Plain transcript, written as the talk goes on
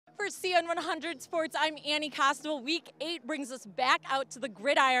CN 100 Sports, I'm Annie Costabile. Week 8 brings us back out to the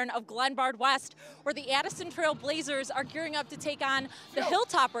gridiron of Glenbard West, where the Addison Trail Blazers are gearing up to take on the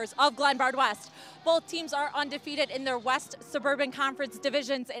Hilltoppers of Glenbard West. Both teams are undefeated in their West Suburban Conference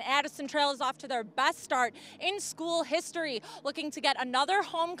divisions, and Addison Trail is off to their best start in school history, looking to get another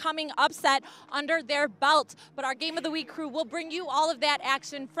homecoming upset under their belt. But our Game of the Week crew will bring you all of that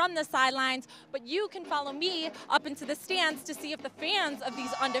action from the sidelines, but you can follow me up into the stands to see if the fans of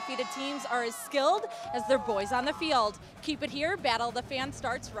these undefeated teams are as skilled as their boys on the field. Keep it here. Battle of the Fans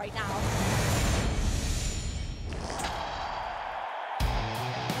starts right now.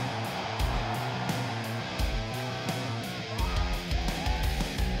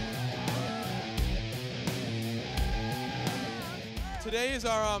 Today is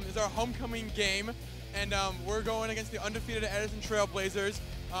our homecoming game, and we're going against the undefeated Addison Trail Blazers.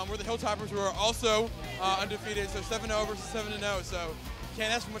 We're the Hilltoppers, who are also undefeated, so 7-0 versus 7-0, so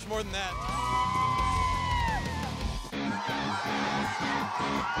can't ask for much more than that.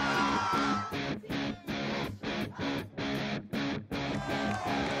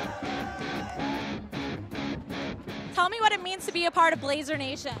 Tell me what it means to be a part of Blazer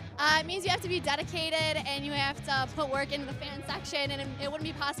Nation. It means you have to be dedicated and you have to put work into the fan section, and it wouldn't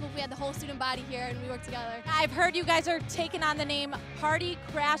be possible if we had the whole student body here and we work together. I've heard you guys are taking on the name Party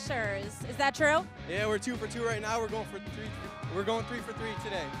Crashers. Is that true? Yeah, we're 2 for 2 right now. We're going 3 for 3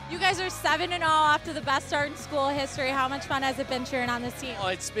 today. You guys are 7-0 after the best start in school history. How much fun has it been cheering on this team? Oh,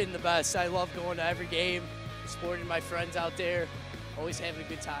 it's been the best. I love going to every game, supporting my friends out there. Always having a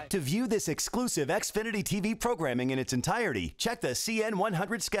good time. To view this exclusive Xfinity TV programming in its entirety, check the CN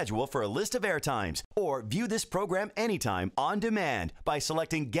 100 schedule for a list of airtimes, or view this program anytime on demand by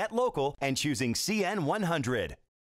selecting Get Local and choosing CN 100.